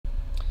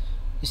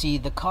You see,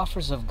 the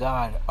coffers of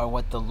God are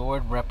what the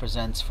Lord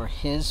represents for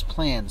His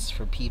plans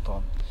for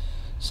people.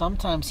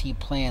 Sometimes He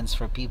plans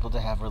for people to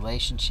have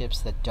relationships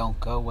that don't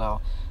go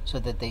well so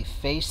that they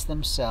face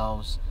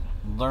themselves,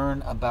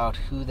 learn about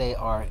who they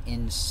are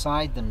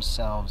inside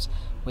themselves,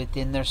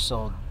 within their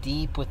soul,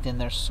 deep within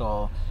their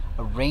soul,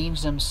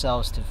 arrange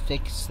themselves to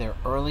fix their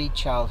early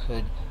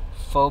childhood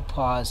faux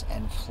pas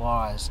and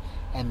flaws,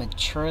 and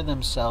mature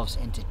themselves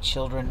into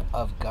children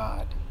of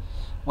God.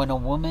 When a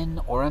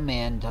woman or a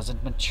man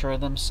doesn't mature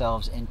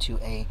themselves into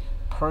a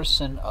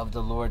person of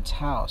the Lord's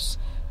house,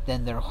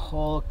 then their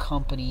whole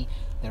company,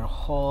 their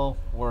whole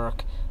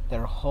work,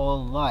 their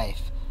whole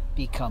life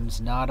becomes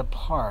not a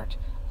part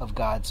of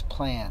God's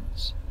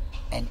plans.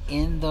 And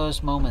in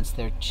those moments,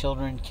 their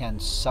children can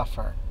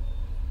suffer.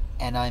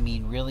 And I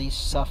mean really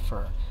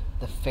suffer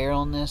the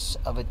feralness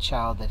of a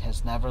child that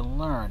has never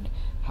learned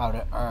how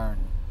to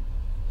earn.